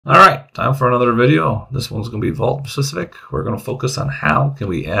All right, time for another video. This one's going to be vault specific. We're going to focus on how can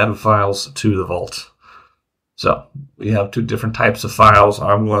we add files to the vault. So we have two different types of files.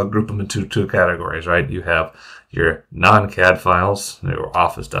 I'm going to group them into two categories, right? You have your non-CAD files, your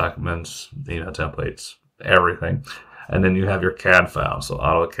office documents, templates, everything. And then you have your CAD files, so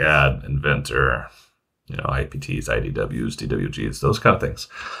AutoCAD, Inventor, IPTs, IDWs, DWGs, those kind of things.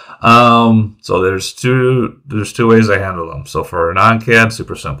 So there's two ways I handle them. So for non-CAD,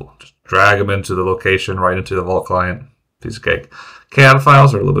 super simple. Just drag them into the location, right into the vault client, piece of cake. CAD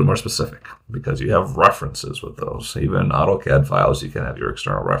files are a little bit more specific because you have references with those. Even AutoCAD files, you can have your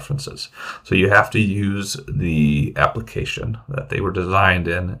external references. So you have to use the application that they were designed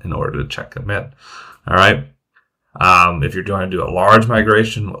in order to check them in. All right. If you're going to do a large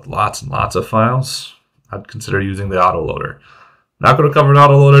migration with lots and lots of files, I'd consider using the Autoloader. Not going to cover an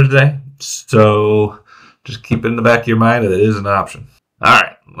Autoloader today, so just keep it in the back of your mind that it is an option. All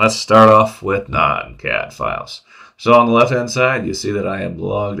right, let's start off with non-CAD files. So on the left-hand side, you see that I am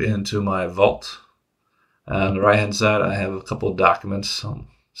logged into my vault. On the right-hand side, I have a couple of documents, some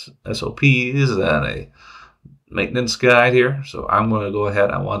SOPs, and a maintenance guide here. So I'm going to go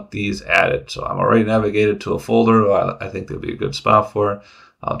ahead. I want these added. So I'm already navigated to a folder I think they'll be a good spot for.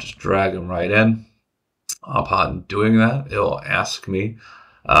 I'll just drag them right in. Upon doing that, it'll ask me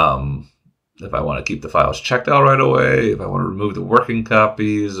if I want to keep the files checked out right away, if I want to remove the working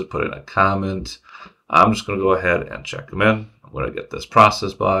copies, put in a comment. I'm just going to go ahead and check them in. I'm going to get this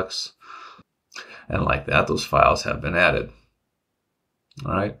process box. And like that, those files have been added.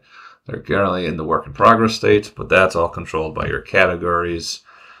 All right. They're currently in the work in progress state, but that's all controlled by your categories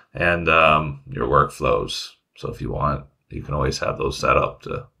and your workflows. So if you want, you can always have those set up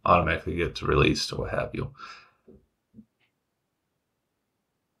to automatically get released or what have you.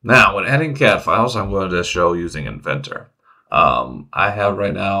 Now, when adding CAD files, I'm going to show using Inventor. I have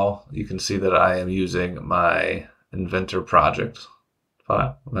right now, you can see that I am using my Inventor project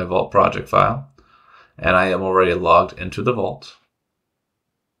file, my Vault project file, and I am already logged into the Vault.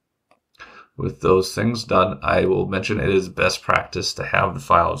 With those things done, I will mention it is best practice to have the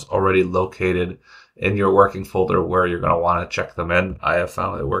files already located in your working folder where you're going to want to check them in. I have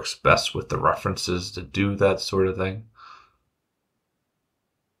found it works best with the references to do that sort of thing.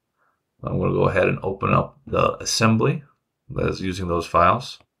 I'm going to go ahead and open up the assembly that is using those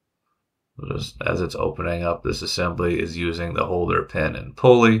files. Just as it's opening up, this assembly is using the holder, pin, and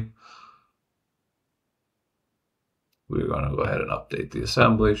pulley. We're going to go ahead and update the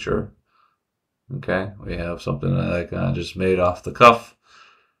assembly, sure. Okay, we have something that I kind of just made off the cuff.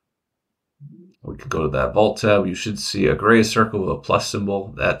 We could go to that Vault tab. You should see a gray circle with a plus symbol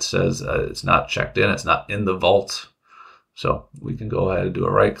that says it's not checked in. It's not in the Vault. So we can go ahead and do a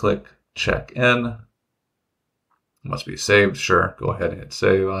right click, check in. Must be saved. Sure, go ahead and hit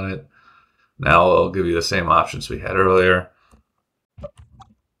save on it. Now it'll give you the same options we had earlier.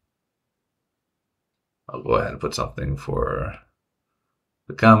 I'll go ahead and put something for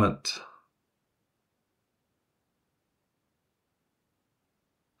the comment.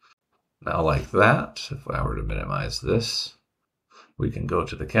 Now like that, if I were to minimize this, we can go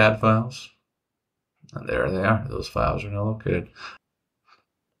to the CAD files. And there they are. Those files are now located.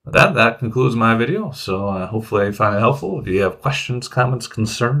 That concludes my video. So hopefully you find it helpful. If you have questions, comments,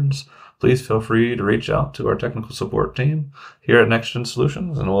 concerns, please feel free to reach out to our technical support team here at NextGen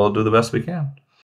Solutions, and we'll do the best we can.